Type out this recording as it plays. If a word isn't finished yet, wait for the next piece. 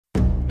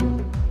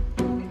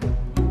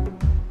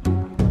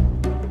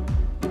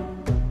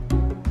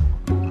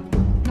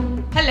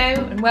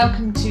Hello and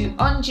welcome to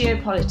On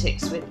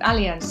Geopolitics with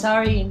Ali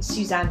Ansari and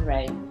Suzanne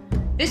Ray.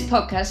 This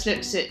podcast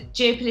looks at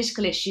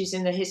geopolitical issues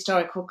in the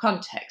historical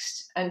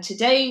context, and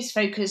today's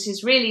focus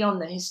is really on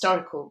the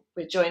historical.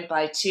 We're joined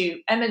by two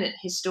eminent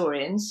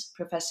historians,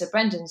 Professor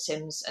Brendan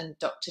Sims and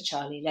Dr.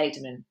 Charlie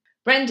Laderman.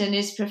 Brendan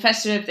is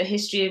Professor of the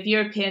History of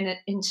European and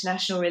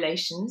International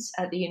Relations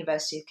at the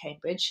University of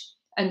Cambridge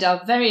and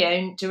our very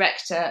own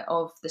Director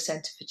of the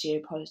Centre for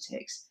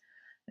Geopolitics.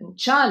 And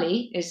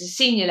Charlie is a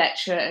Senior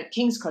Lecturer at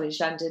King's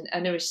College London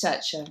and a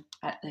researcher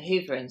at the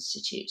Hoover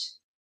Institute.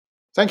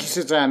 Thank you,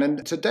 Suzanne.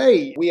 And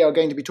today we are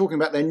going to be talking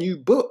about their new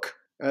book,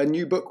 a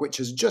new book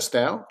which is just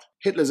out,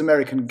 Hitler's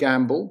American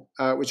Gamble,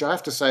 which I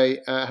have to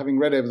say, having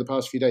read over the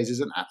past few days, is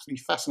an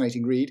absolutely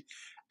fascinating read.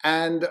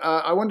 And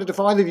I wondered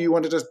if either of you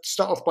wanted to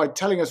start off by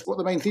telling us what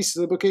the main thesis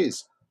of the book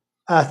is.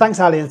 Thanks,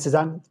 Ali and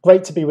Suzanne.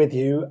 Great to be with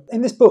you.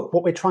 In this book,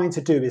 what we're trying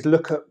to do is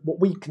look at what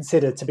we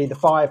consider to be the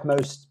five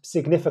most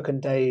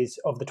significant days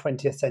of the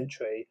 20th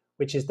century,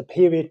 which is the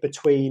period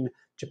between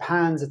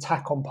Japan's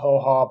attack on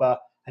Pearl Harbour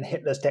and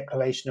Hitler's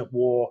declaration of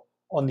war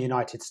on the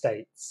United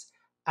States.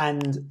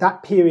 And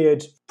that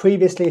period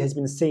previously has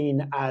been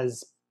seen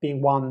as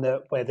being one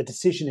where the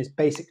decision is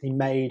basically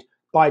made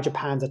by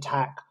Japan's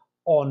attack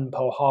on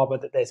Pearl Harbour,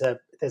 that there's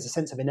a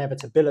sense of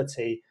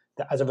inevitability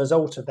that as a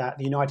result of that,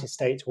 the United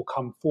States will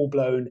come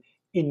full-blown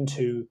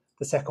into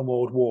the Second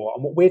World War.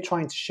 And what we're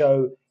trying to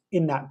show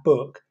in that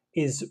book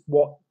is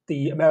what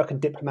the American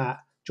diplomat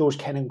George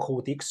Kennan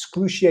called the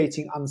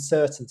excruciating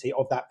uncertainty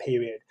of that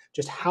period,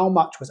 just how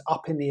much was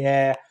up in the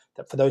air,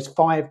 that for those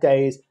 5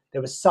 days,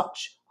 there was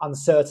such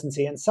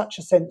uncertainty and such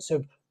a sense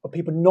of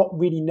people not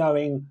really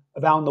knowing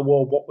around the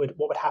world what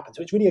would happen.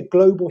 So it's really a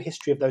global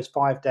history of those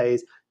 5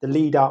 days, the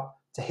lead up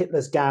to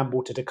Hitler's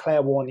gamble to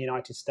declare war on the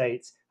United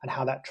States and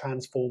how that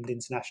transformed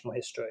international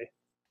history.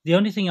 The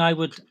only thing I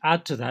would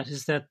add to that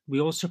is that we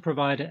also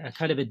provide a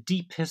kind of a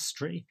deep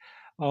history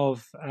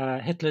of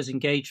Hitler's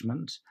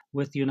engagement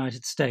with the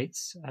United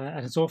States.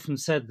 And it's often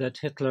said that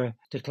Hitler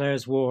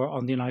declares war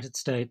on the United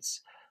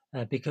States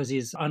because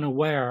he's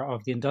unaware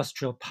of the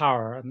industrial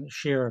power and the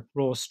sheer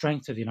raw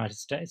strength of the United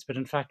States. But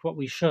in fact, what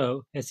we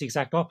show is the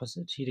exact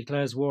opposite. He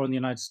declares war on the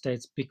United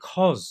States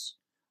because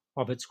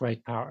of its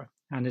great power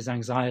and his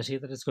anxiety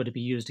that it's going to be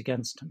used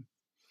against him.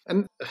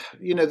 And,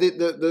 you know,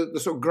 the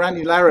sort of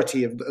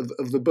granularity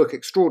of the book,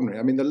 extraordinary.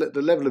 I mean, the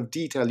level of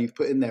detail you've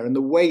put in there and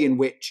the way in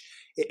which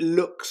it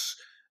looks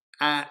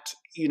at,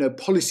 you know,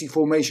 policy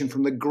formation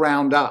from the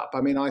ground up.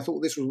 I mean, I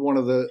thought this was one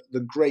of the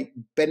great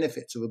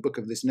benefits of a book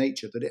of this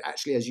nature, that it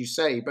actually, as you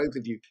say, both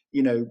of you,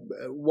 you know,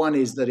 one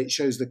is that it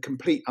shows the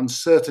complete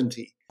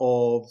uncertainty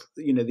of,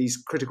 you know, these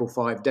critical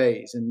 5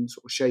 days and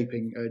sort of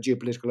shaping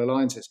geopolitical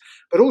alliances.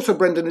 But also,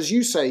 Brendan, as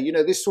you say, you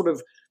know, this sort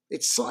of,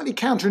 it's slightly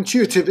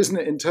counterintuitive, isn't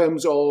it, in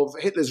terms of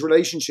Hitler's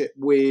relationship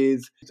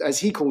with, as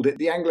he called it,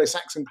 the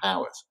Anglo-Saxon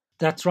powers.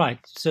 That's right.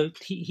 So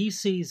he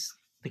sees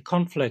the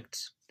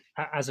conflict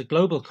as a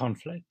global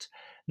conflict,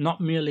 not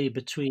merely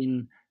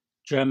between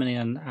Germany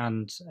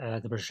and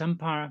the British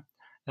Empire,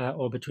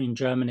 or between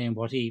Germany and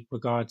what he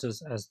regards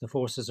as the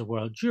forces of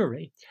world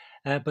Jewry,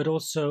 but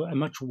also a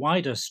much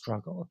wider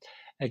struggle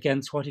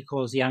against what he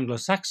calls the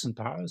Anglo-Saxon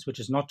powers, which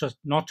is not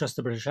just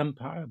the British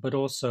Empire, but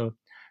also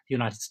the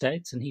United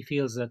States. And he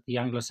feels that the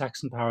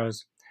Anglo-Saxon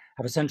powers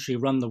have essentially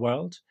run the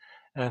world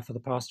for the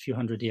past few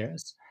hundred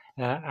years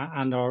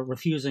and are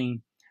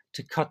refusing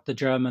to cut the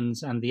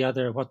Germans and the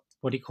other,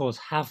 what he calls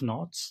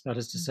have-nots, that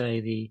is to say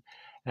the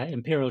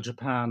Imperial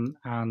Japan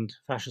and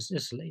Fascist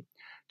Italy,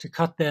 to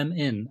cut them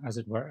in, as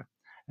it were,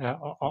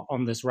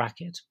 on this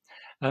racket.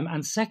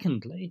 And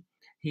secondly,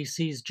 he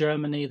sees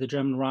Germany, the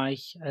German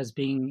Reich, as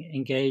being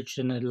engaged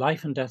in a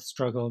life and death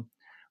struggle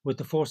with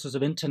the forces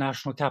of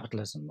international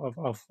capitalism,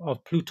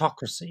 of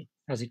plutocracy,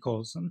 as he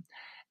calls them.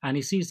 And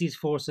he sees these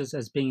forces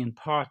as being in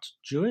part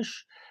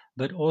Jewish,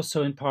 but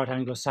also in part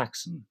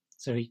Anglo-Saxon.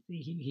 So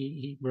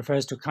he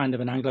refers to kind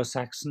of an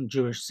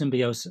Anglo-Saxon-Jewish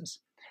symbiosis,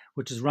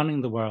 which is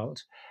running the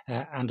world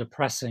and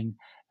oppressing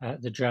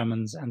the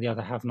Germans and the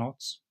other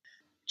have-nots.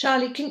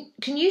 Charlie,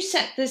 can you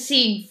set the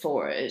scene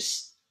for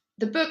us?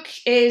 The book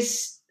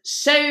is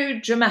so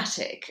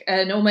dramatic,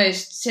 an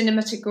almost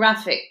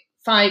cinematographic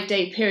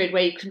 5-day period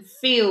where you can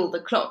feel the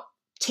clock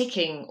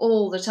ticking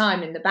all the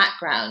time in the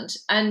background.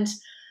 And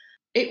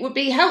it would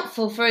be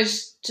helpful for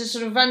us to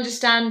sort of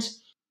understand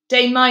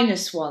day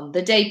 -1,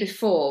 the day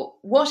before.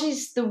 What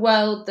is the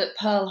world that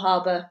Pearl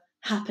Harbour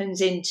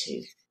happens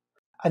into?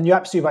 And you're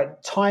absolutely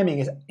right.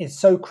 Timing is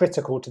so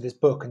critical to this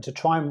book, and to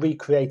try and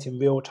recreate in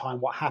real time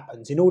what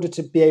happens in order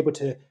to be able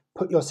to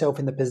put yourself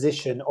in the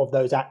position of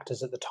those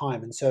actors at the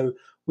time. And so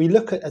we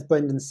look at, as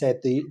Brendan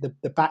said,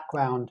 the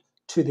background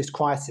to this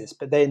crisis,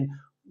 but then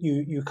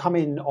you come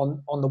in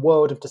on the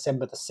world of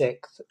December the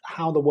 6th,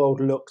 how the world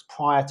looks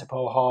prior to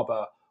Pearl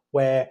Harbour,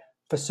 where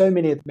for so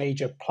many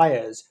major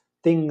players,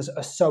 things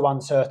are so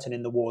uncertain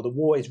in the war. The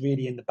war is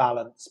really in the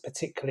balance,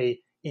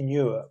 particularly in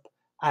Europe.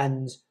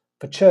 And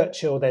for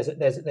Churchill, there's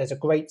a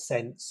great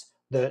sense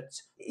that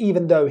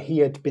even though he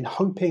had been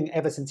hoping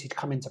ever since he'd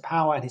come into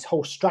power, and his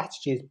whole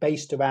strategy is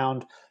based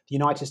around the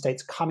United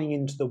States coming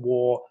into the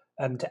war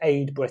to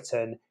aid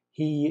Britain,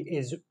 he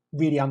is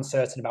really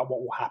uncertain about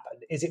what will happen.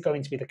 Is it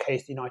going to be the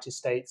case the United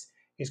States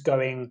is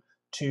going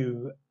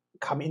to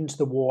come into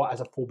the war as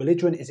a full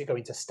belligerent? Is it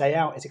going to stay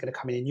out? Is it going to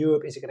come in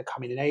Europe? Is it going to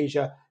come in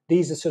Asia?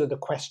 These are sort of the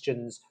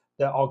questions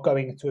that are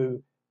going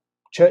through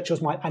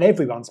Churchill's mind and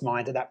everyone's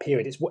mind at that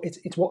period. It's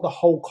what the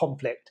whole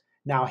conflict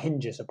now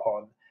hinges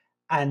upon.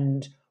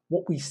 And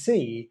what we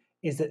see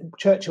is that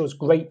Churchill's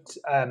great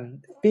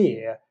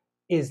fear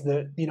is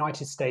that the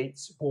United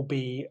States will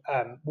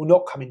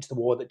not come into the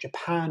war, that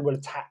Japan will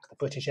attack the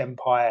British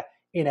Empire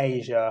in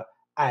Asia,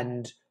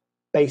 and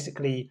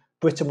basically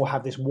Britain will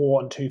have this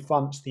war on two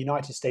fronts. The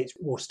United States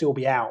will still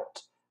be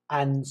out.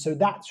 And so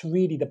that's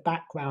really the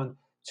background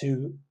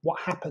to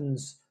what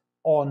happens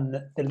on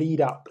the lead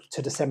up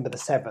to December the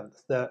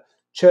 7th, that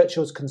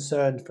Churchill's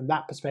concerned from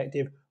that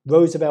perspective.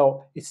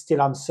 Roosevelt is still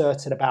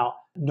uncertain about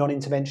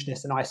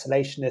non-interventionists and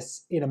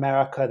isolationists in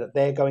America, that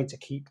they're going to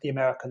keep the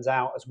Americans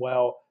out as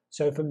well.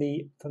 So from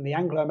the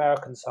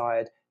Anglo-American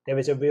side, there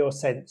is a real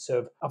sense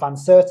of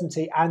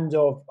uncertainty and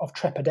of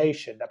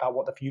trepidation about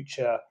what the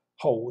future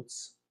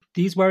holds.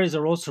 These worries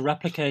are also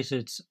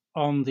replicated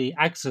on the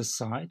Axis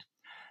side.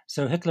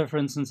 So Hitler, for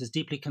instance, is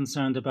deeply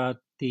concerned about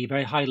the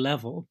very high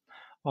level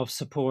of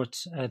support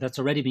that's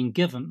already been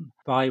given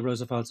by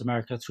Roosevelt's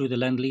America through the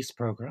Lend-Lease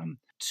program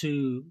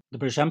to the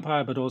British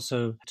Empire, but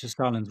also to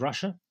Stalin's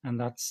Russia. And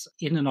that's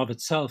in and of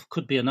itself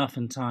could be enough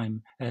in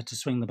time to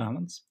swing the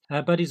balance.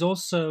 But he's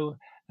also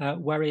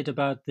worried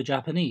about the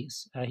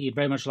Japanese. He'd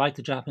very much like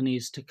the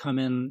Japanese to come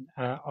in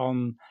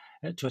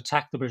to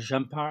attack the British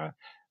Empire,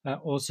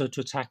 also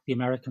to attack the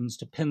Americans,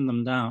 to pin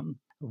them down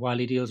while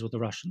he deals with the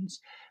Russians.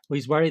 But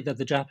he's worried that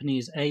the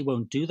Japanese, A,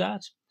 won't do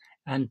that,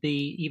 and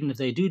B, even if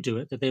they do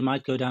it, that they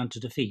might go down to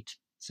defeat.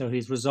 So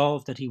he's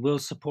resolved that he will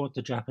support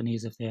the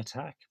Japanese if they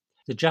attack.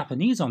 The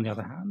Japanese, on the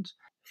other hand,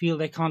 feel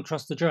they can't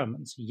trust the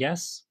Germans.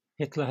 Yes,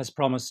 Hitler has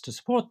promised to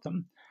support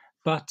them,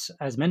 but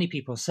as many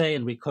people say,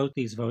 and we quote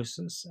these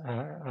voices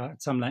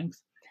at some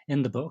length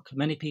in the book,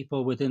 many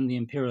people within the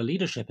imperial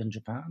leadership in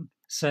Japan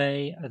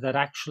say that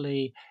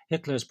actually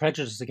Hitler is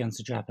prejudiced against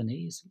the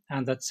Japanese,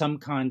 and that some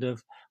kind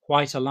of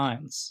white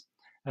alliance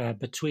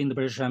between the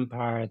British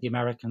Empire, the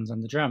Americans,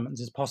 and the Germans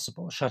is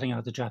possible, shutting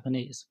out the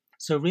Japanese.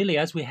 So really,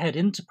 as we head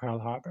into Pearl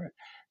Harbor,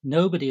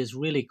 nobody is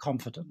really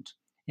confident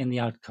in the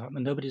outcome,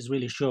 and nobody's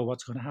really sure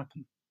what's going to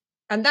happen.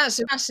 And that's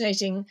a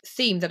fascinating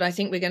theme that I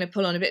think we're going to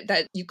pull on a bit,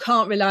 that you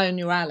can't rely on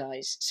your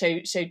allies. So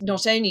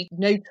not only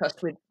no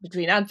trust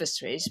between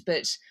adversaries,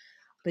 but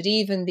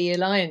even the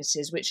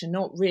alliances, which are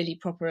not really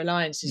proper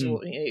alliances,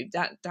 or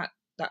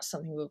that's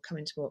something we'll come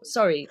into more.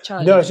 Sorry,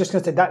 Charlie. No, I was just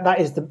going to say that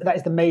is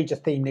the major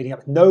theme leading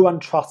up. No one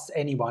trusts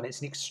anyone.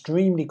 It's an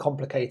extremely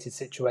complicated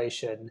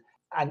situation,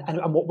 and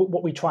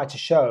what we try to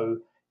show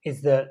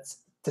is that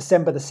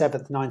December the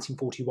 7th,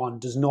 1941,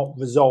 does not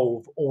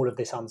resolve all of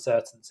this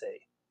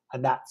uncertainty,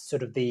 and that's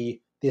sort of the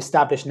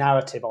established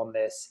narrative on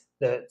this,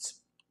 that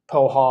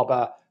Pearl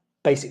Harbor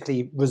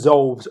basically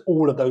resolves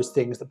all of those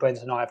things that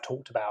Brendan and I have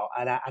talked about,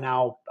 and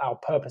our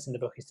purpose in the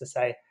book is to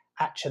say,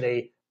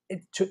 actually,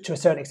 to a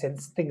certain extent,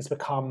 things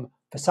become,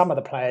 for some of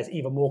the players,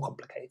 even more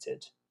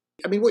complicated.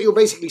 I mean, what you're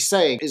basically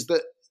saying is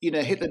that,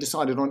 Hitler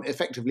decided on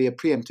effectively a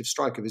preemptive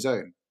strike of his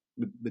own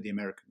with the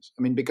Americans.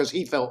 I mean, because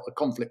he felt a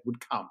conflict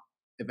would come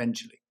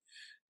eventually,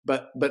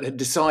 but had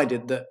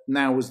decided that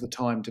now was the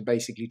time to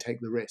basically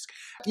take the risk.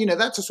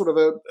 That's a sort of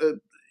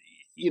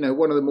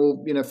one of the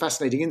more,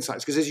 fascinating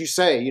insights, because as you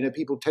say,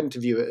 people tend to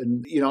view it.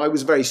 And, I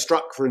was very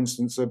struck, for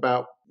instance,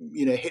 about,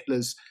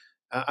 Hitler's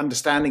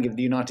understanding of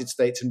the United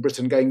States and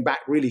Britain going back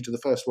really to the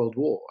First World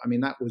War. I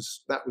mean, that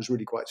was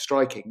really quite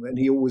striking. And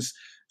he always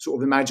sort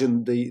of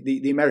imagined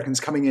the Americans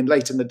coming in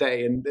late in the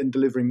day and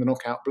delivering the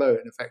knockout blow,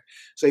 in effect.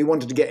 So he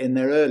wanted to get in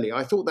there early.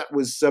 I thought that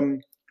was,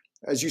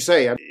 as you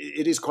say,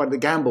 it is quite a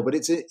gamble, but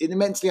it's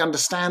immensely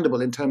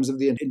understandable in terms of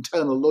the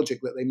internal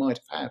logic that they might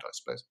have had, I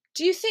suppose.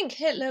 Do you think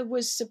Hitler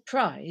was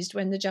surprised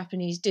when the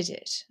Japanese did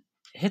it?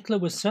 Hitler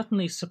was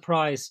certainly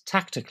surprised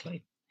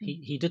tactically.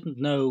 He didn't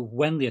know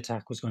when the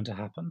attack was going to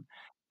happen.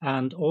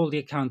 And all the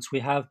accounts we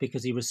have,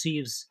 because he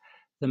receives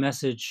the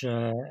message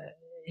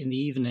in the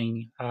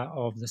evening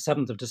of the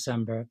 7th of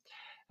December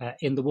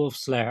in the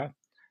Wolf's Lair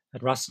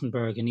at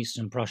Rastenburg in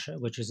eastern Prussia,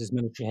 which is his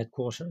military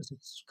headquarters.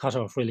 It's cut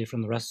off really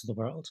from the rest of the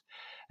world.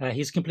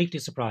 He's completely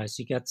surprised.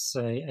 He gets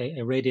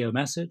a radio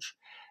message.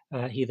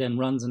 He then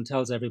runs and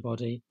tells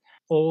everybody.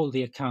 All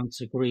the accounts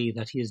agree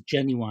that he is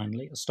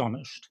genuinely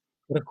astonished.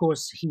 But of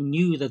course, he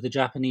knew that the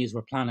Japanese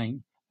were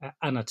planning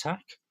an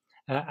attack,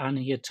 and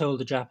he had told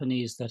the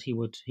Japanese that he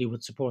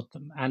would support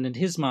them. And in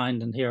his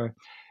mind, and here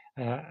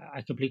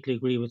I completely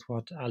agree with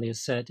what Ali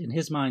has said, in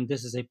his mind,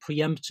 this is a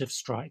preemptive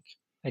strike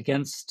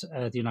against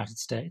the United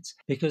States,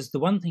 because the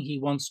one thing he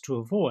wants to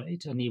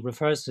avoid, and he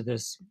refers to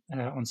this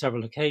on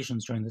several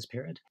occasions during this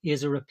period,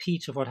 is a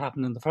repeat of what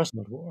happened in the First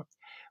World War,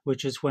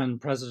 which is when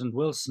President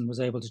Wilson was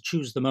able to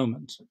choose the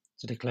moment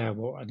to declare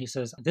war. And he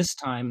says, this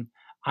time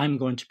I'm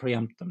going to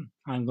preempt them.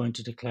 I'm going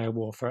to declare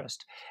war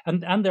first.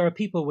 And there are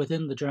people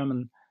within the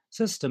German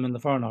system in the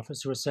Foreign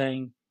Office who are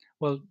saying,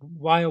 well,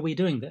 why are we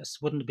doing this?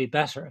 Wouldn't it be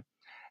better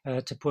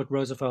to put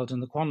Roosevelt in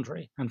the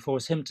quandary and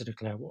force him to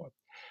declare war?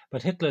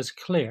 But Hitler's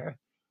clear.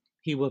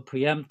 He will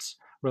preempt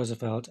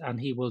Roosevelt and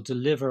he will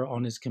deliver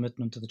on his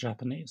commitment to the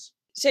Japanese.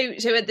 So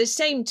at the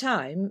same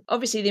time,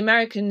 obviously the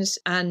Americans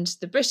and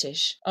the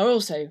British are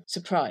also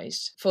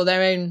surprised for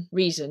their own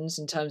reasons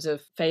in terms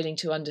of failing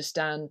to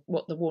understand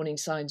what the warning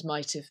signs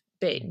might have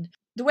been.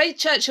 The way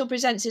Churchill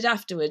presents it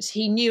afterwards,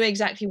 he knew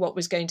exactly what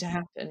was going to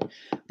happen.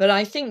 But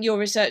I think your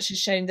research has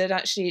shown that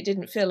actually it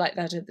didn't feel like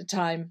that at the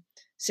time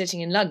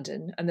sitting in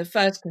London. And the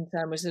first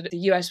concern was that the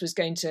US was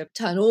going to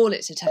turn all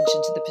its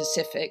attention to the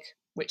Pacific,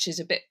 which is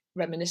a bit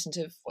reminiscent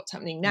of what's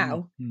happening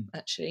now,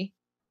 actually.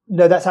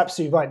 No, that's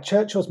absolutely right.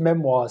 Churchill's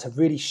memoirs have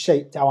really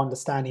shaped our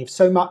understanding of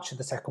so much of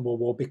the Second World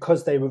War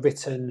because they were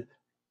written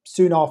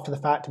soon after the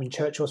fact. I mean,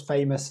 Churchill's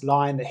famous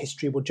line that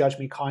history will judge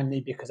me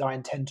kindly because I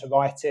intend to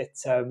write it.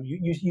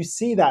 You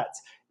see that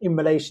in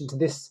relation to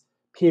this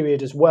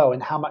period as well,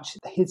 and how much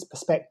his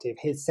perspective,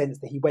 his sense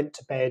that he went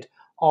to bed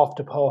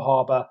after Pearl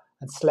Harbor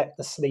and slept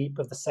the sleep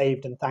of the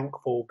saved and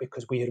thankful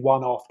because we had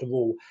won after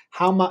all.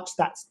 How much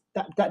that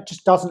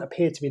just doesn't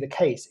appear to be the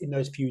case in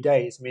those few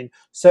days. I mean,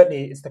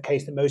 certainly it's the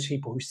case that most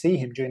people who see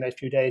him during those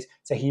few days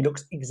say he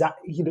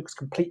looks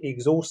completely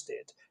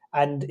exhausted.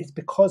 And it's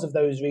because of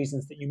those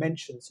reasons that you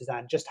mentioned,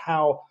 Suzanne, just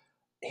how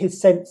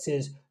his sense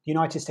is the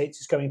United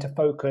States is going to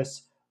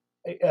focus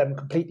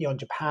completely on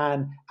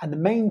Japan. And the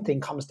main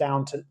thing comes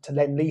down to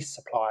Lend-Lease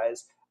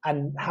supplies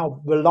and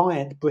how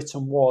reliant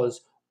Britain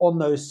was on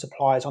those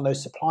supplies, on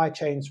those supply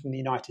chains from the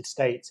United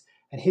States.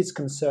 And his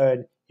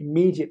concern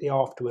immediately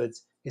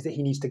afterwards is that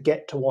he needs to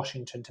get to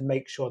Washington to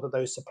make sure that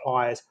those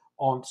supplies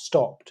aren't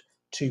stopped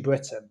to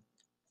Britain.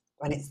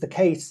 And it's the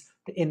case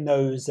that in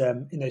those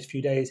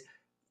few days,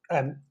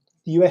 the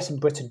US and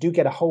Britain do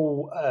get a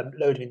whole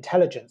load of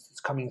intelligence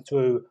that's coming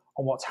through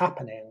on what's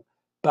happening.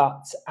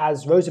 But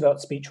as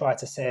Roosevelt's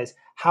speechwriter says,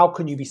 how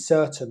can you be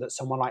certain that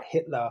someone like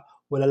Hitler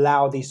will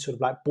allow these sort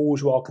of like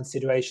bourgeois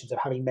considerations of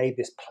having made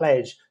this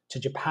pledge to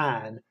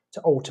Japan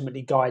to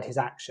ultimately guide his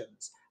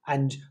actions?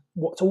 And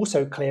what's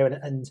also clear,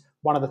 and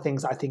one of the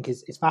things I think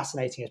is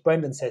fascinating, as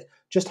Brendan says,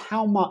 just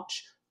how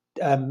much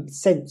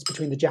sense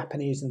between the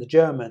Japanese and the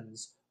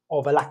Germans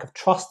of a lack of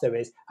trust there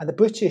is. And the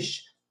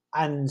British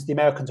and the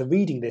Americans are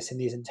reading this in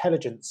these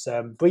intelligence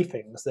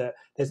briefings. That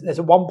there's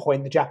at one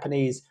point the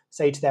Japanese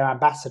say to their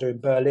ambassador in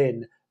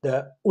Berlin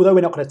that although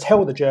we're not going to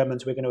tell the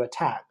Germans we're going to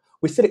attack,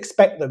 we still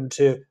expect them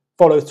to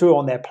follow through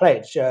on their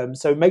pledge.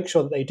 So make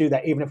sure that they do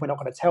that, even if we're not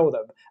going to tell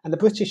them. And the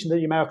British and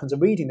the Americans are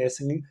reading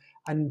this,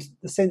 and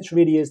the sense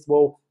really is,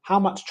 well, how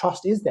much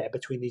trust is there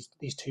between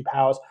these two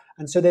powers?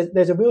 And so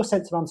there's a real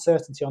sense of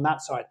uncertainty on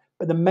that side.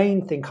 But the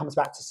main thing comes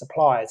back to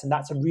supplies, and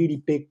that's a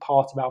really big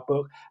part of our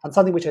book, and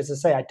something which, as I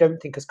say, I don't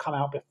think has come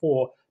out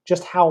before,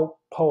 just how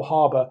Pearl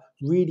Harbor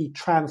really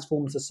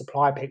transforms the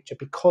supply picture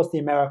because the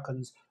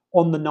Americans,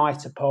 on the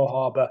night of Pearl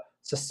Harbor,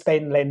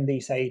 suspend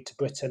Lend-Lease aid to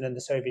Britain and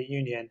the Soviet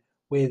Union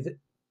with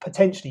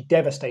potentially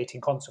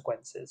devastating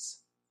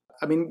consequences.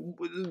 I mean,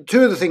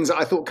 two of the things that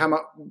I thought come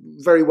up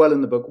very well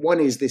in the book,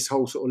 one is this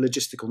whole sort of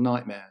logistical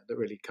nightmare that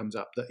really comes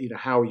up, that,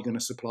 how are you going to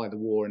supply the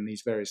war in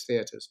these various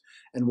theatres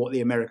and what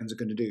the Americans are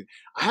going to do.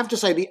 I have to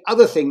say the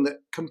other thing that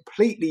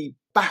completely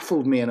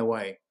baffled me in a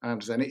way, I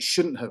understand it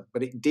shouldn't have,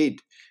 but it did,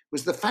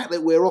 was the fact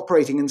that we're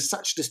operating in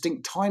such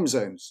distinct time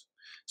zones.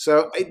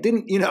 So it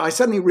didn't, I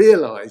suddenly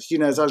realised,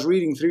 as I was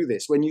reading through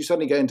this, when you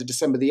suddenly go into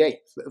December the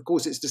 8th, of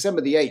course it's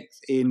December the 8th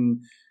in,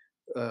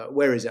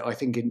 where is it? I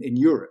think in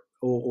Europe.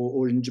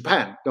 Or in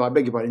Japan. No, I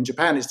beg your pardon. In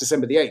Japan, it's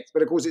December the 8th.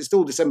 But of course, it's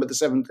still December the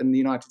 7th in the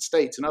United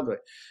States and other.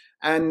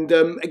 And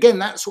again,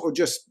 that sort of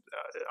just,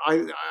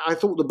 I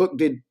thought the book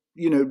did,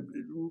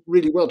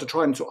 really well to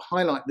try and sort of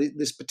highlight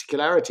this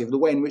particularity of the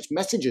way in which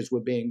messages were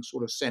being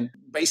sort of sent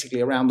basically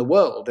around the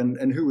world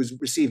and who was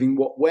receiving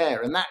what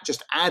where. And that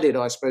just added,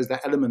 I suppose,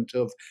 that element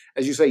of,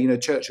 as you say,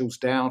 Churchill's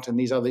doubt and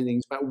these other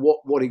things about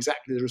what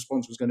exactly the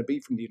response was going to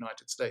be from the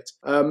United States.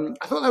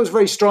 I thought that was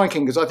very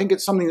striking because I think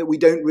it's something that we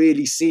don't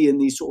really see in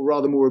these sort of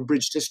rather more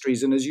abridged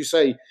histories. And as you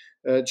say,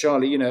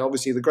 Charlie,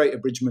 obviously the great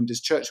abridgment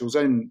is Churchill's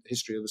own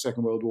history of the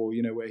Second World War,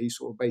 where he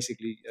sort of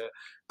basically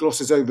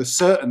glosses over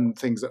certain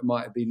things that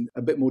might have been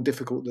a bit more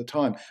difficult at the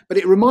time. But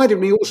it reminded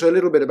me also a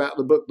little bit about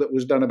the book that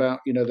was done about,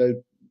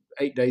 the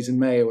 8 Days in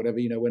May or whatever,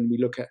 when we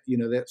look at,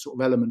 that sort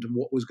of element of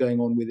what was going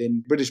on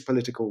within British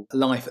political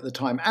life at the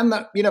time. And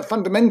that,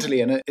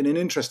 fundamentally in an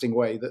interesting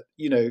way that,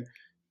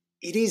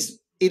 it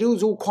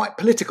is all quite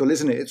political,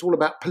 isn't it? It's all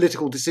about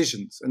political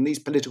decisions, and these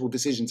political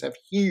decisions have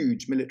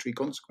huge military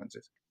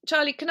consequences.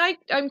 Charlie,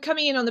 I'm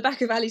coming in on the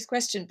back of Ali's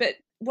question, but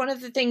one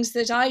of the things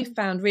that I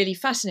found really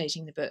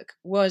fascinating in the book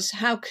was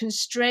how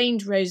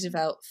constrained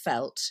Roosevelt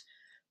felt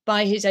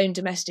by his own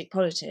domestic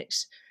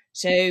politics.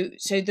 So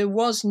there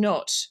was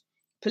not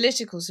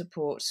political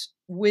support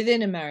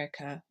within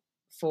America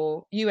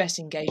for US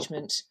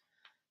engagement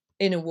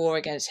in a war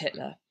against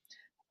Hitler.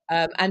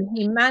 And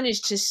he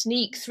managed to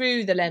sneak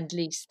through the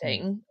Lend-Lease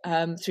thing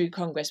through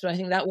Congress, but I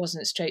think that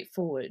wasn't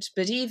straightforward.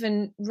 But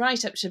even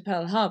right up to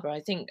Pearl Harbor, I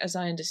think, as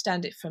I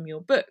understand it from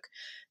your book,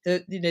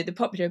 the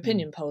popular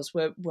opinion polls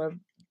were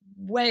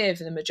way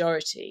over the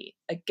majority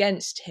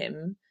against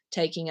him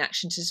taking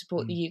action to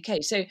support the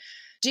UK. So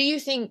do you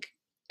think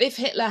if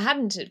Hitler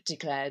hadn't have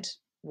declared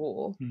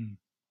war,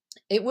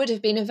 it would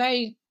have been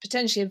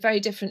potentially a very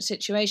different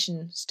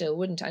situation still,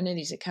 wouldn't it? I know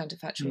these are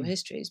counterfactual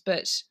histories,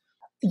 but...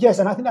 Yes,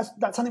 and I think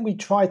that's something we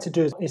try to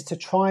do is to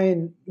try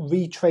and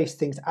retrace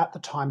things at the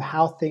time,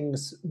 how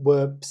things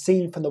were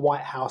seen from the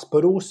White House,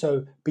 but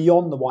also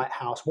beyond the White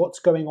House, what's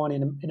going on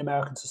in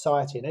American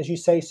society. And as you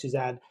say,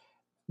 Suzanne,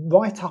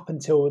 right up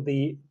until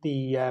the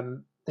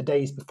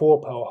days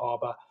before Pearl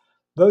Harbor,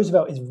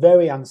 Roosevelt is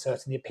very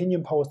uncertain. The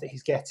opinion polls that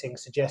he's getting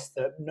suggest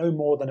that no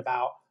more than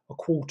about a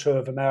quarter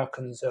of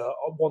Americans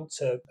want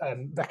to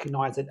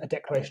recognize a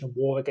declaration of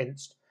war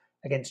against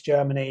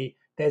Germany.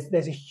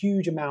 There's a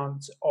huge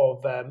amount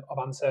of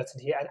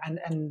uncertainty,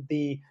 and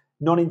the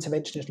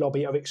non-interventionist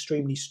lobby are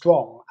extremely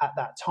strong at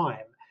that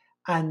time.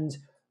 And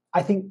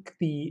I think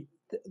the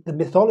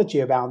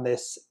mythology around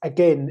this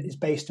again is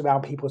based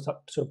around people's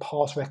sort of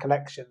past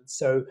recollections.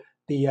 So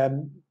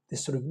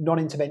this sort of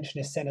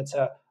non-interventionist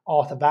senator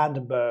Arthur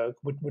Vandenberg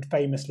would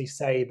famously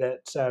say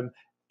that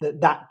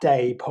that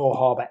day Pearl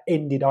Harbor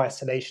ended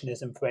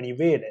isolationism for any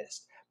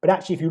realist. But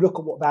actually, if you look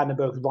at what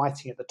Vandenberg was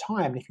writing at the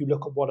time, and if you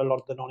look at what a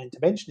lot of the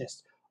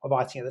non-interventionists are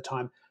writing at the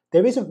time,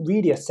 there isn't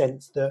really a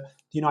sense that the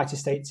United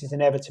States is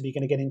inevitably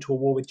going to get into a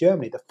war with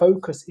Germany. The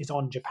focus is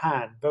on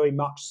Japan, very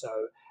much so.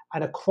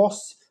 And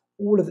across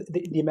all of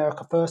the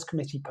America First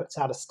Committee puts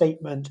out a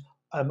statement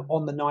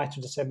on the night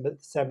of December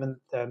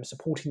 7th,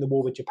 supporting the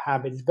war with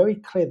Japan, but it's very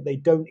clear that they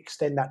don't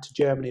extend that to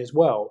Germany as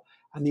well.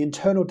 And the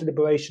internal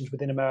deliberations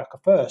within America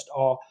First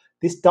are,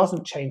 this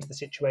doesn't change the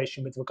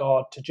situation with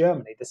regard to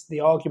Germany.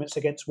 The arguments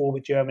against war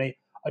with Germany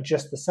are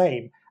just the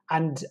same.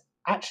 And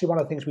actually, one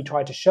of the things we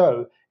try to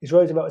show is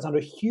Roosevelt is under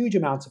a huge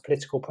amount of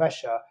political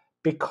pressure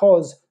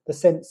because the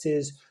sense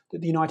is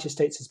that the United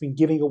States has been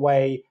giving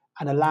away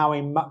and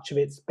allowing much of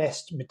its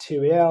best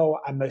materiel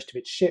and most of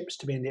its ships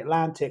to be in the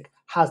Atlantic.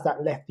 Has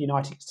that left the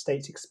United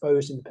States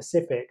exposed in the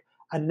Pacific?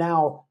 And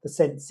now the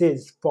sense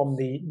is from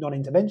the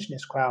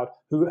non-interventionist crowd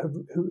who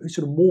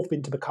sort of morph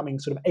into becoming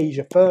sort of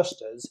Asia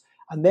firsters,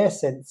 and their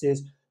sense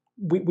is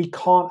we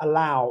can't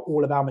allow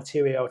all of our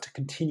material to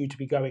continue to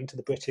be going to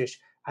the British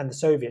and the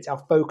Soviets.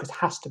 Our focus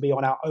has to be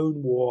on our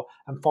own war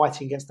and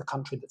fighting against the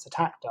country that's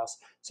attacked us.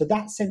 So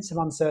that sense of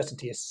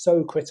uncertainty is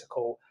so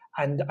critical,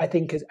 and I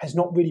think has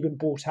not really been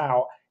brought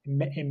out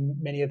in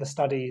many of the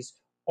studies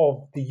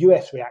of the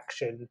US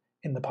reaction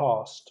in the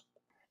past.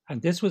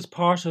 And this was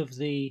part of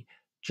the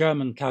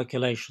German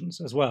calculations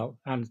as well,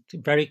 and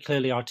very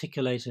clearly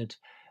articulated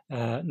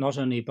not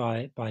only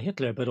by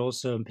Hitler, but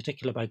also in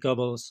particular by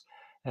Goebbels,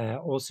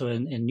 also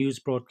in news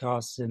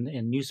broadcasts,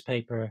 in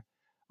newspaper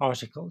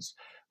articles,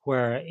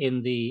 where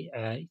in the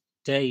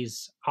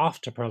days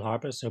after Pearl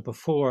Harbor, so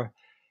before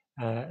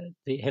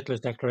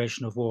Hitler's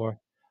declaration of war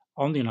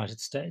on the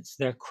United States,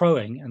 they're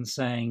crowing and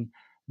saying,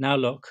 now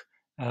look,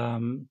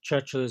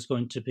 Churchill is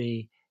going to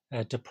be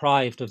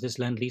deprived of this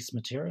Lend-Lease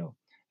material.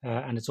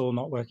 And it's all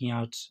not working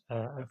out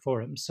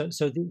for him.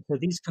 So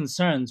these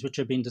concerns, which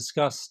are being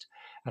discussed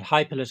at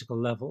high political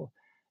level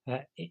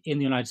in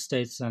the United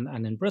States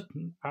and in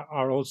Britain,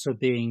 are also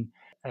being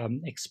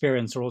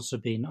experienced, are also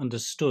being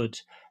understood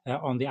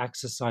on the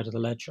Axis side of the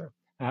ledger.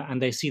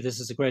 And they see this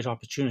as a great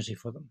opportunity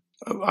for them.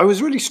 I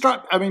was really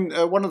struck. I mean,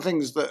 one of the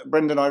things that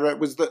Brendan and I wrote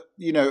was that,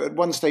 at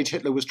one stage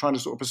Hitler was trying to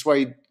sort of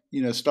persuade,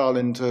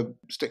 Stalin to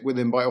stick with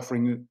him by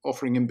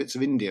offering him bits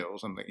of India or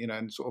something,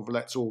 and sort of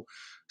let's all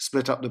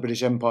split up the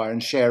British Empire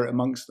and share it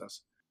amongst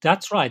us.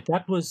 That's right.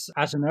 That was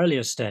at an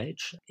earlier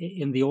stage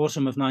in the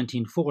autumn of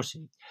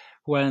 1940,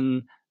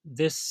 when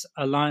this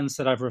alliance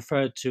that I've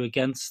referred to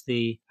against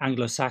the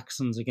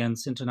Anglo-Saxons,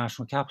 against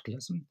international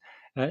capitalism,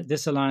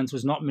 this alliance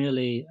was not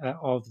merely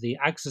of the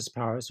Axis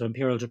powers, so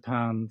Imperial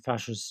Japan,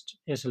 Fascist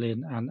Italy,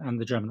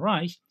 and the German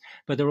Reich,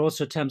 but there were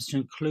also attempts to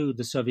include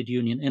the Soviet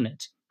Union in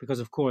it,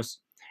 because, of course,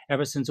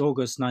 ever since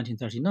August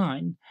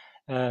 1939,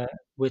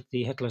 with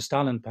the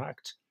Hitler-Stalin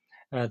Pact,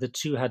 the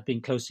two had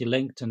been closely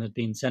linked and had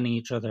been sending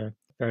each other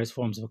various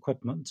forms of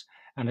equipment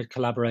and had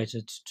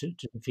collaborated to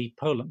defeat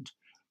Poland.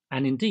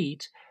 And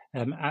indeed,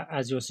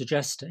 as you're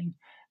suggesting,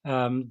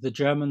 the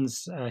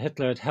Germans,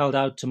 Hitler had held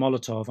out to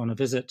Molotov on a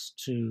visit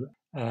to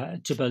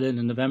Berlin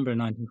in November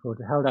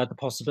 1940, held out the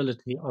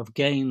possibility of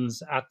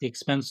gains at the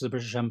expense of the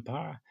British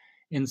Empire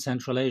in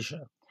Central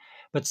Asia.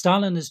 But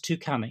Stalin is too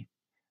canny.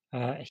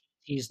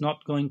 He's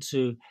not going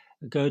to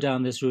go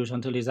down this route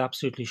until he's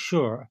absolutely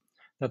sure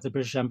that the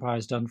British Empire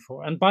is done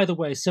for. And by the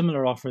way,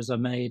 similar offers are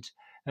made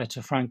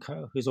to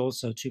Franco, who's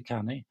also too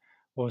canny,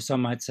 or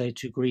some might say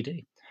too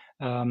greedy,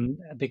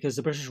 because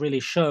the British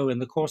really show in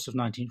the course of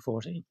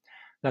 1940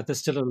 that there's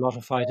still a lot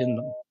of fight in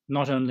them.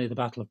 Not only the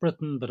Battle of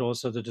Britain, but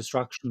also the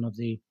destruction of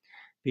the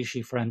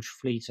Vichy French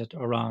fleet at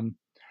Oran,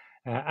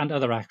 and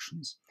other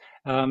actions.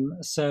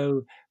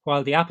 So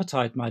while the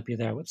appetite might be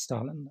there with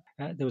Stalin,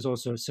 there was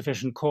also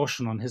sufficient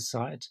caution on his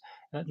side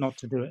not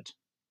to do it.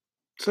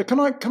 So can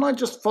I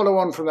just follow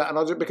on from that?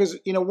 And because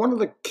one of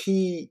the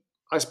key,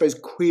 I suppose,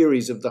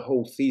 queries of the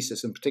whole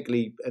thesis, and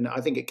particularly, and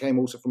I think it came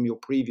also from your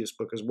previous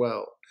book as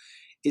well,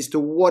 is to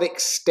what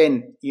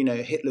extent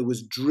Hitler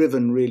was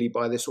driven really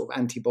by this sort of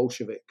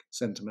anti-Bolshevik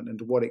sentiment, and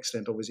to what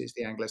extent, obviously, it's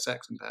the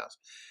Anglo-Saxon powers.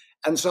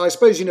 And so I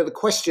suppose the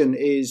question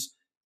is,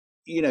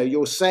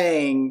 you're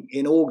saying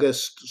in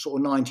August sort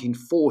of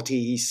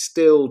 1940, he's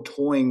still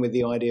toying with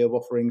the idea of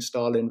offering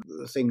Stalin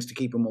things to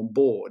keep him on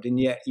board. And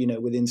yet,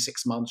 within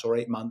 6 months or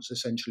 8 months,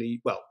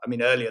 essentially,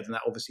 earlier than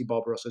that, obviously,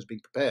 Barbarossa's been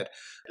prepared.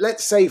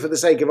 Let's say, for the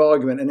sake of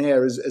argument, and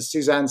here, as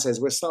Suzanne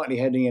says, we're slightly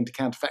heading into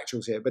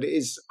counterfactuals here, but it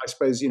is, I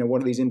suppose,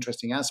 one of these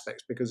interesting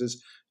aspects, because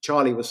as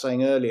Charlie was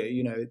saying earlier,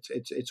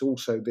 it's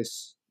also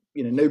this,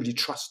 nobody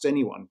trusts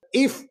anyone.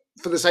 If,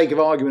 for the sake of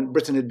argument,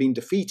 Britain had been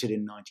defeated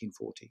in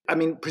 1940,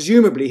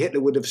 presumably Hitler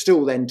would have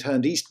still then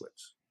turned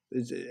eastwards.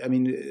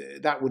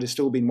 That would have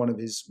still been one of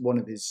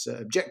his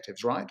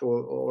objectives, right?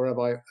 Or have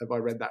I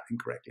read that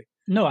incorrectly?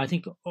 No, I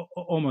think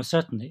almost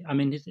certainly.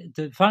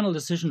 The final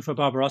decision for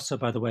Barbarossa,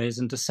 by the way, is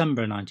in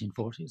December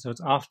 1940. So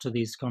it's after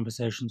these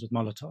conversations with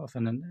Molotov,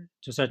 and then,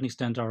 to a certain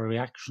extent, our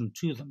reaction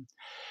to them.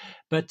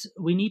 But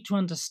we need to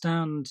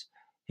understand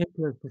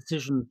Hitler's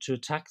decision to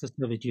attack the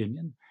Soviet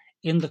Union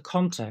in the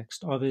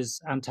context of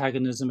his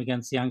antagonism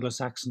against the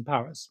Anglo-Saxon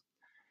powers.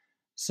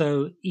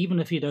 So even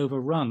if he'd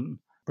overrun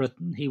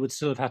Britain, he would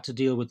still have had to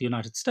deal with the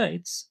United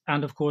States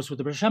and, of course, with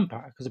the British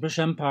Empire, because the British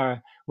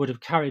Empire would have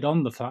carried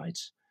on the fight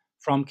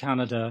from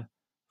Canada,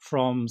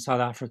 from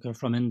South Africa,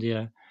 from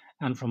India,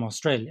 and from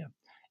Australia,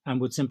 and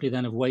would simply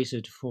then have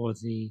waited for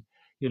the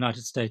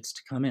United States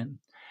to come in.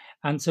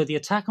 And so the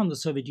attack on the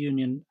Soviet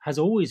Union has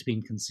always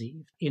been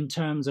conceived in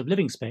terms of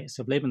living space,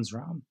 of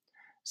Lebensraum.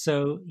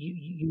 So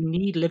you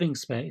need living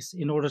space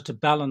in order to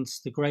balance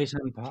the great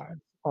empire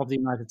of the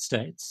United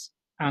States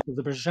and of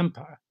the British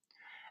Empire.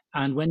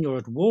 And when you're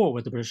at war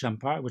with the British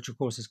Empire, which of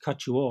course has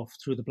cut you off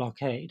through the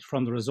blockade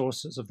from the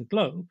resources of the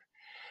globe,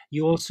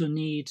 you also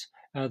need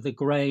the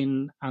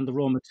grain and the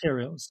raw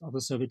materials of the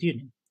Soviet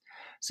Union.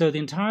 So the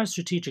entire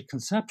strategic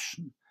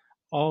conception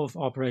of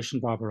Operation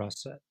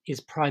Barbarossa is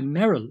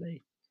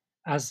primarily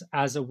as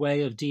a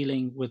way of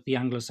dealing with the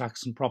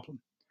Anglo-Saxon problem.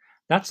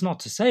 That's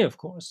not to say, of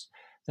course,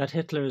 that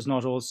Hitler is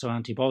not also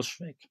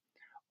anti-Bolshevik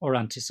or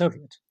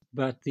anti-Soviet,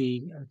 but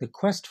the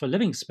quest for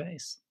living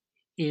space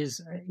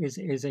is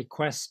a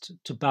quest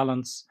to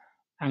balance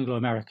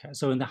Anglo-America.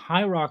 So in the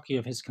hierarchy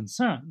of his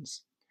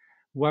concerns,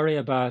 worry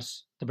about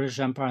the British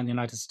Empire and the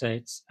United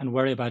States and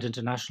worry about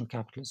international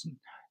capitalism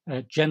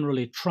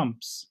generally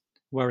trumps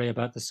worry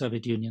about the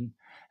Soviet Union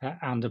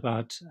and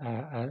about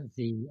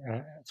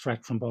the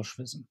threat from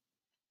Bolshevism.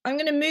 I'm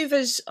going to move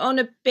us on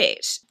a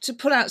bit to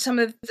pull out some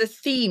of the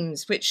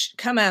themes which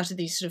come out of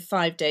these sort of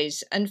 5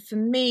 days. And for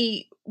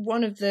me,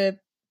 one of the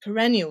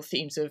perennial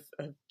themes of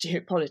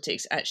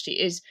geopolitics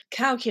actually is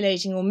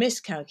calculating or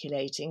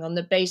miscalculating on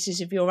the basis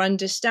of your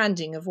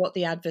understanding of what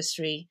the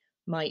adversary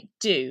might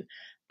do.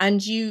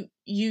 And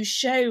you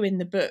show in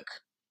the book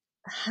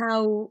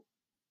how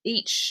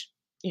each,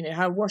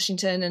 how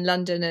Washington and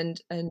London and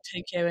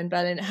Tokyo and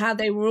Berlin, how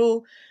they were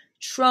all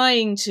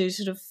trying to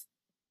sort of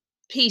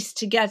piece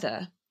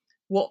together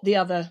what the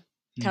other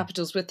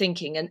capitals were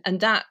thinking. And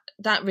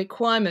that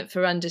requirement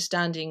for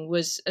understanding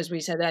was, as we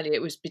said earlier,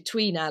 it was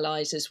between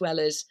allies as well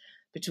as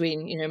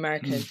between,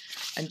 America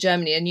and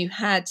Germany. And you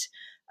had,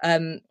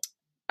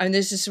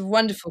 there's this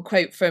wonderful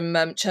quote from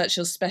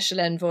Churchill's special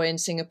envoy in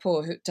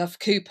Singapore, Duff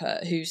Cooper,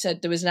 who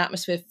said there was an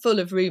atmosphere full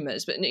of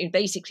rumours, but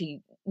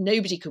basically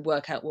nobody could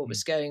work out what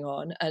was going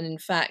on. And in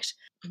fact,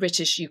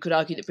 you could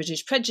argue that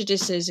British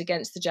prejudices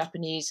against the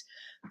Japanese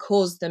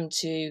caused them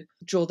to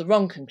draw the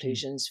wrong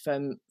conclusions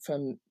from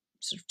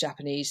sort of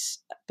Japanese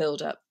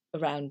build-up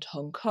around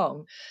Hong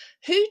Kong.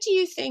 Who do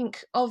you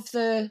think of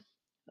the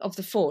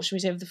four, should we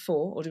say of the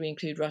four, or do we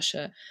include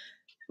Russia?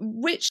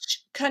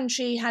 Which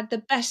country had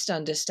the best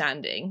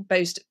understanding,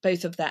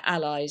 both of their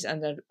allies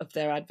and of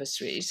their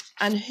adversaries,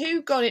 and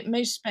who got it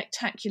most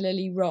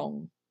spectacularly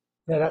wrong?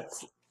 Yeah,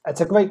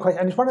 that's a great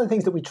question, and it's one of the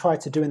things that we try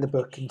to do in the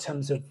book in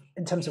terms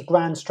of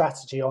grand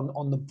strategy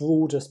on the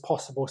broadest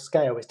possible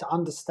scale, is to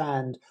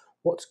understand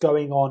what's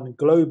going on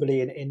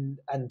globally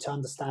and to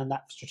understand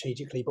that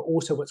strategically, but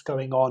also what's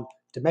going on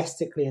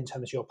domestically in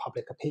terms of your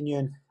public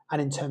opinion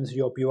and in terms of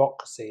your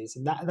bureaucracies.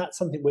 And that's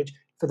something which,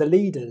 for the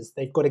leaders,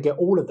 they've got to get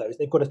all of those.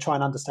 They've got to try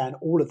and understand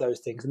all of those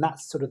things. And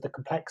that's sort of the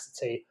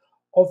complexity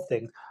of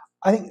things.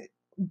 I think,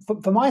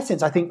 for my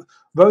sense, I think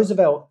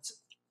Roosevelt,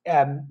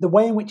 the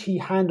way in which he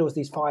handles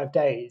these 5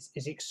 days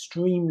is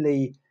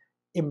extremely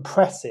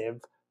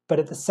impressive, but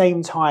at the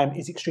same time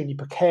is extremely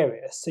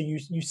precarious. So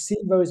you see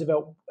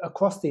Roosevelt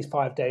across these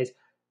 5 days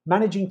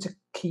managing to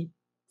keep,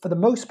 for the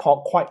most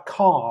part, quite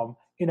calm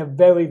in a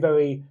very,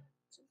 very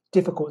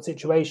difficult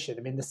situation.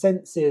 I mean, the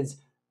sense is,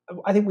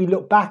 I think we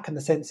look back and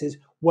the sense is,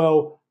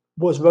 well,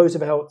 was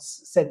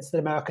Roosevelt's sense that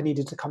America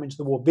needed to come into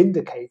the war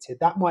vindicated?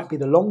 That might be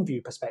the long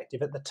view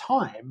perspective. At the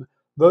time,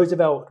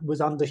 Roosevelt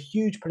was under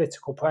huge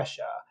political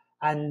pressure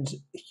and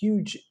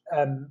huge,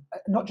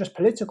 not just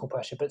political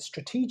pressure, but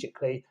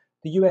strategically,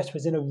 the US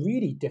was in a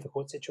really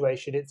difficult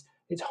situation.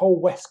 Its whole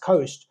West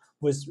Coast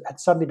had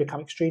suddenly become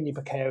extremely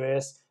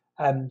precarious.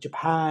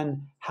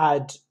 Japan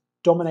had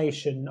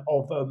domination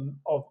of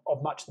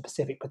much of the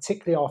Pacific,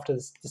 particularly after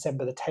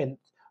December the 10th,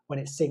 when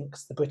it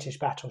sinks the British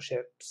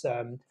battleships,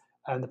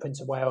 the Prince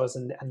of Wales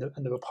and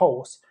the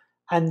Repulse.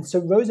 And so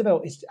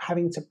Roosevelt is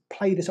having to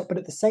play this up, but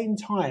at the same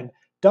time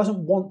doesn't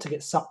want to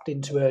get sucked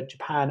into a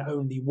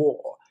Japan-only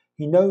war.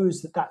 He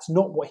knows that that's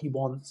not what he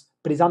wants,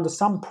 but he's under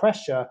some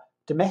pressure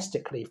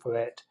domestically for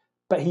it.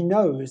 But he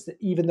knows that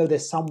even though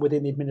there's some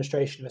within the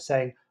administration who are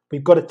saying,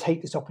 we've got to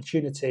take this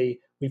opportunity,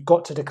 we've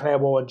got to declare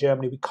war on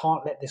Germany, we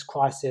can't let this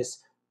crisis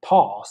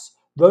pass,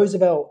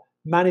 Roosevelt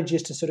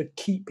manages to sort of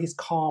keep his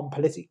calm,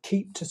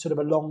 keep to sort of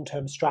a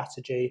long-term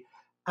strategy,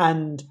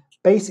 and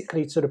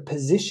basically sort of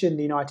position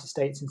the United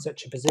States in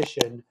such a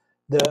position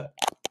that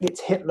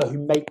it's Hitler who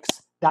makes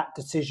that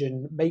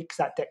decision, makes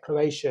that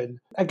declaration.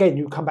 Again,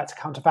 you come back to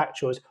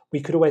counterfactuals.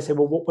 We could always say,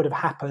 well, what would have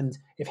happened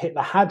if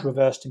Hitler had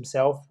reversed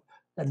himself?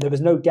 And there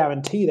was no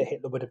guarantee that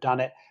Hitler would have done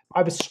it.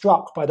 I was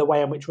struck by the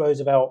way in which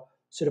Roosevelt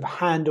sort of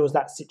handles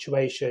that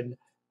situation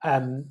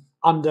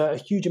under a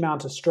huge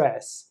amount of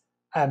stress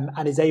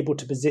and is able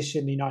to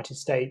position the United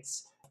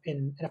States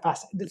in a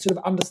fashion that sort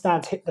of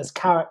understands Hitler's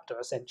character,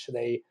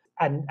 essentially,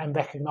 and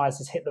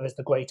recognises Hitler as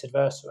the great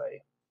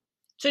adversary.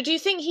 So do you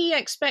think he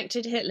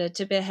expected Hitler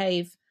to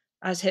behave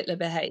as Hitler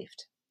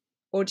behaved?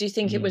 Or do you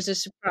think it was a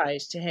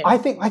surprise to him? I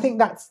think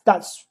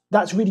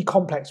that's really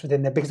complex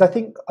within there, because I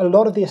think a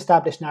lot of the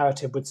established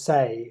narrative would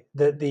say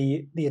that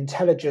the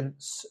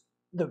intelligence,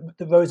 that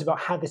Roosevelt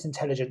had this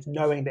intelligence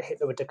knowing that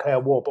Hitler would declare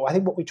war. But I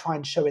think what we try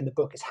and show in the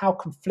book is how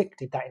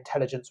conflicted that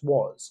intelligence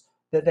was.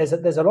 That there's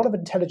a lot of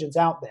intelligence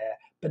out there,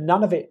 but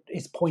none of it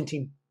is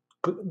pointing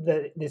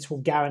that this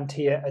will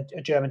guarantee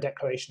a German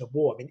declaration of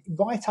war. I mean,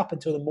 right up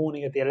until the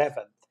morning of the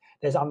 11th,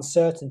 there's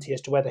uncertainty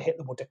as to whether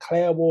Hitler will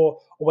declare war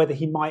or whether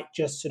he might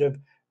just sort of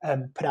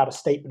put out a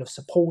statement of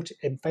support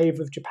in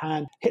favor of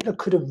Japan. Hitler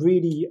could have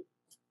really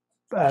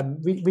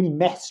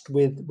messed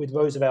with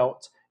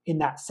Roosevelt in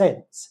that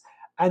sense.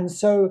 And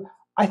so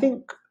I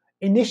think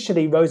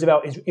initially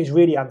Roosevelt is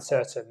really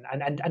uncertain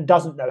and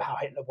doesn't know how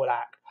Hitler will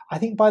act. I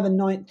think by the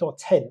 9th or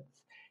 10th,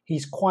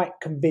 he's quite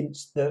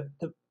convinced that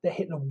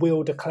Hitler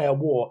will declare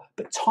war.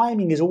 But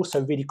timing is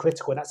also really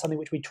critical, and that's something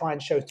which we try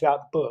and show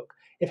throughout the book.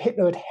 If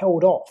Hitler had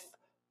held off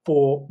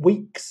for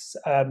weeks,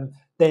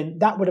 then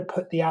that would have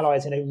put the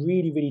Allies in a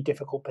really, really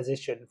difficult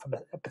position,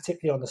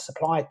 particularly on the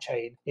supply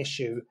chain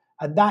issue.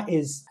 And that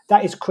is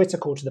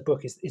critical to the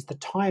book, is the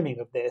timing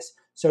of this.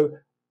 So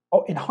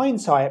in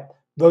hindsight,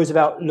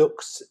 Roosevelt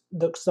looks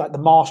like the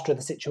master of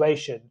the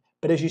situation.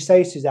 But as you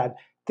say, Suzanne,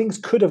 things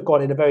could have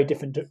gone in a very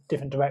different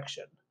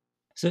direction.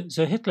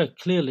 So Hitler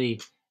clearly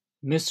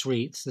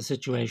misreads the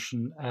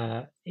situation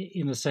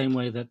in the same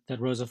way that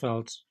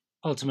Roosevelt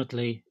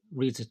ultimately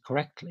reads it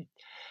correctly.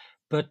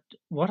 But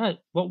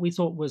what we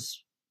thought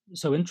was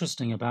so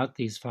interesting about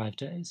these 5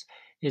 days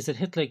is that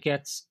Hitler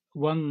gets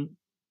one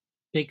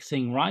big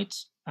thing right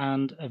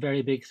and a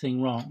very big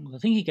thing wrong. The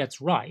thing he gets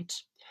right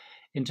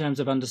in terms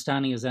of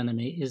understanding his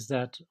enemy is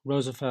that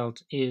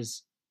Roosevelt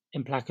is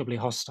implacably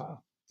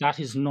hostile. That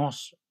is not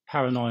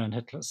paranoia on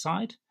Hitler's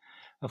side.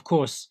 Of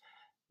course,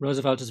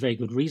 Roosevelt has very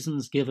good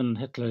reasons, given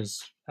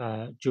Hitler's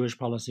Jewish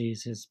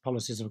policies, his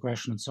policies of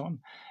aggression and so on,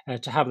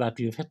 to have that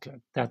view of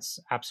Hitler. That's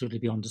absolutely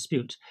beyond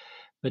dispute.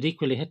 But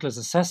equally, Hitler's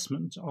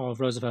assessment of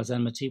Roosevelt's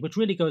enmity, which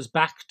really goes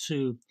back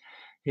to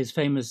his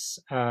famous,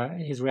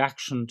 his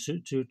reaction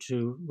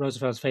to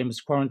Roosevelt's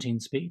famous quarantine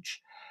speech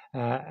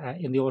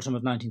in the autumn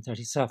of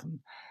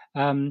 1937.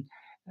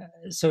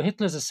 So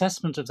Hitler's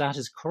assessment of that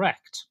is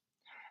correct.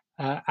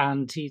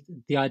 And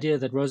the idea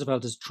that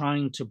Roosevelt is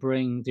trying to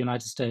bring the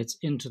United States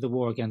into the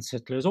war against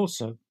Hitler is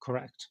also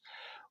correct.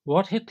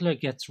 What Hitler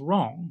gets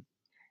wrong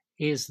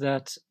is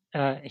that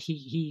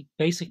he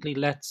basically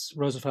lets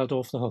Roosevelt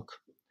off the hook.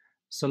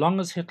 So long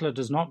as Hitler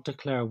does not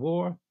declare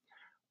war,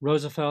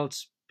 Roosevelt,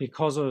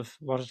 because of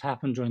what had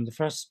happened during the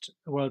First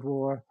World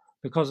War,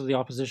 because of the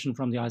opposition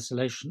from the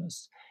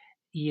isolationists,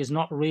 he is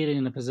not really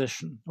in a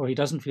position, or he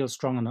doesn't feel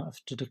strong enough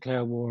to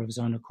declare war of his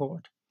own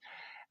accord.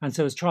 And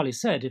so, as Charlie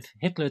said, if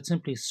Hitler had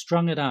simply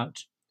strung it out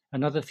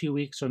another few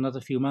weeks or another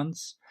few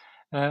months,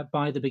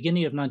 by the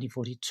beginning of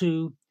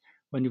 1942,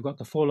 when you've got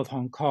the fall of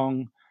Hong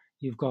Kong,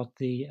 you've got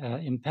the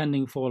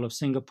impending fall of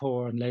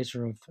Singapore, and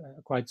later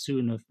quite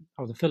soon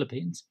of the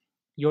Philippines,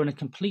 you're in a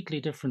completely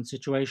different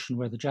situation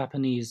where the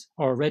Japanese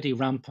are already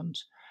rampant,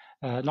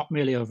 not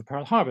merely over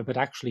Pearl Harbour, but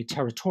actually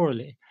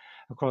territorially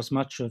across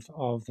much of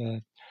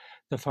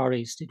the Far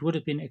East. It would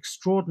have been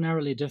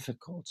extraordinarily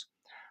difficult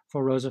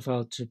for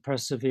Roosevelt to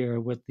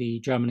persevere with the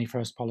Germany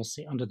First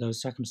policy under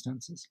those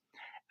circumstances.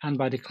 And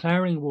by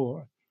declaring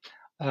war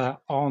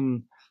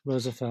on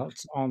Roosevelt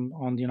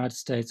on the United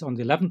States on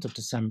the 11th of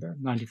December,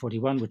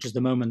 1941, which is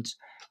the moment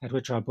at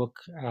which our book,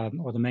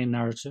 or the main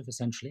narrative,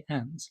 essentially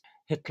ends.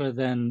 Hitler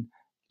then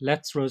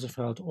lets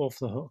Roosevelt off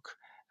the hook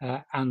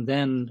and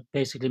then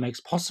basically makes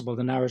possible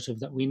the narrative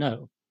that we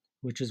know,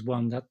 which is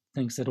one that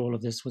thinks that all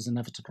of this was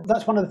inevitable.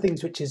 That's one of the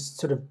things which is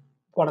sort of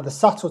one of the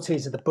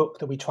subtleties of the book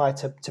that we try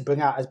to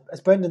bring out.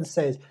 As Brendan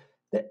says,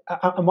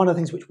 and one of the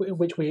things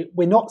which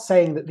we're not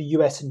saying that the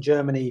US and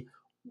Germany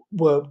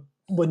were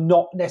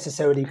not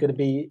necessarily going to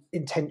be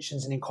in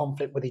tensions and in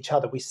conflict with each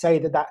other. We say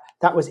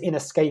that was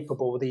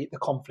inescapable, the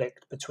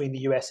conflict between the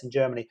US and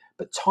Germany.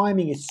 But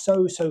timing is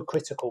so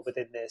critical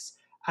within this,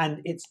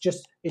 and it's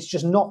just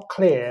not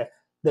clear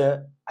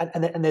and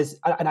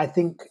I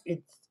think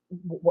it's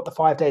what the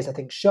 5 days I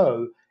think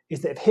show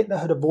is that if Hitler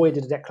had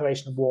avoided a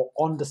declaration of war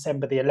on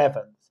December the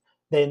 11th,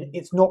 then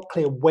it's not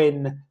clear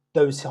when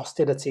those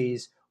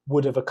hostilities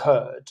would have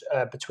occurred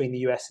between the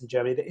US and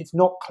Germany. It's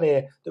not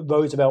clear that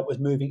Roosevelt was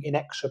moving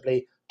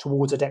inexorably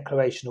towards a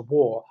declaration of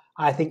war.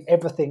 I think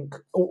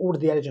all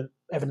of the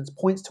evidence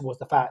points towards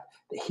the fact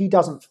that he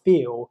doesn't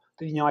feel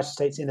that the United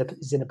States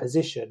is in a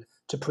position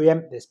to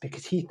preempt this,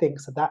 because he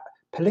thinks that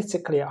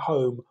politically at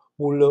home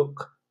will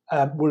look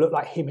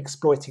like him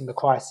exploiting the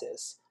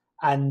crisis.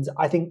 And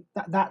I think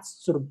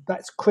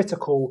that's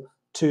critical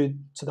to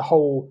the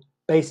whole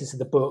basis of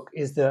the book,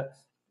 is that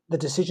the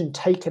decision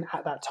taken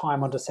at that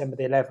time on December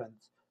the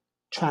 11th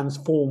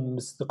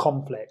transforms the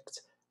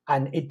conflict,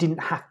 and it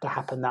didn't have to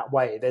happen that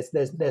way.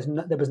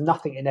 There was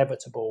nothing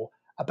inevitable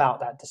about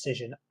that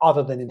decision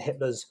other than in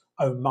Hitler's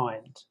own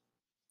mind.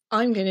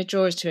 I'm going to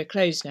draw us to a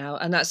close now,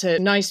 and that's a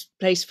nice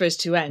place for us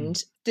to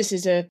end. This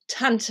is a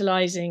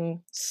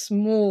tantalising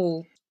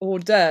small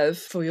hors d'oeuvre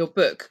for your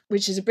book,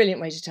 which is a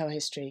brilliant way to tell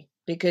history,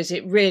 because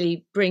it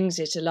really brings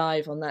it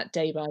alive on that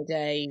day by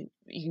day,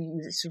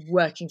 you sort of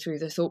working through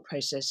the thought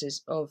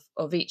processes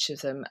of each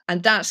of them.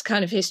 And that's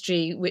kind of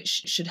history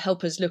which should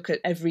help us look at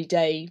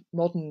everyday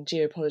modern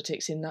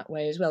geopolitics in that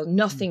way as well.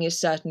 Nothing is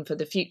certain for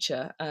the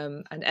future,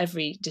 and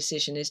every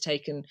decision is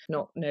taken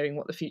not knowing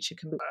what the future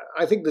can be.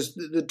 I think there's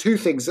the two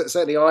things that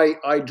certainly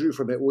I drew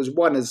from it was,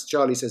 one, as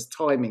Charlie says,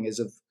 timing is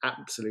of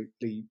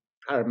absolutely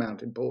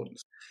paramount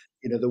importance.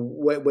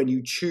 When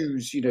you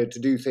choose, to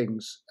do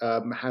things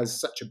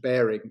has such a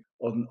bearing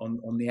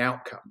on the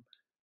outcome.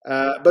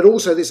 But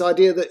also this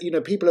idea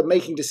that, people are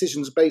making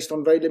decisions based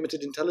on very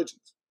limited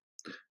intelligence.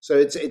 So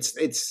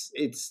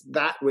it's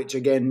that which,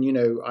 again,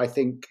 I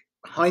think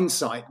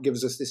hindsight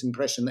gives us this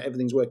impression that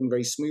everything's working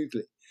very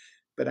smoothly.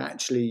 But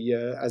actually,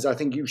 as I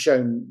think you've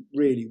shown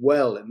really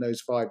well in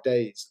those 5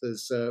 days,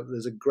 there's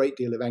a great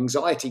deal of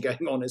anxiety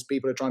going on as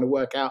people are trying to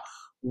work out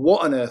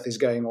what on earth is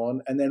going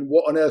on, and then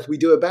what on earth we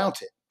do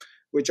about it,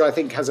 which I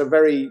think has a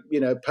very,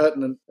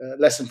 pertinent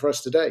lesson for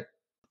us today.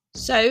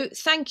 So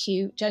thank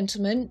you,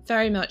 gentlemen,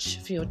 very much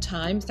for your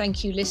time.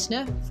 Thank you,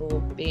 listener, for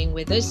being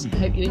with us. I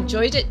hope you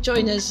enjoyed it.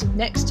 Join us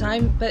next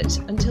time. But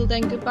until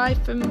then, goodbye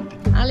from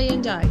Ali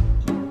and I.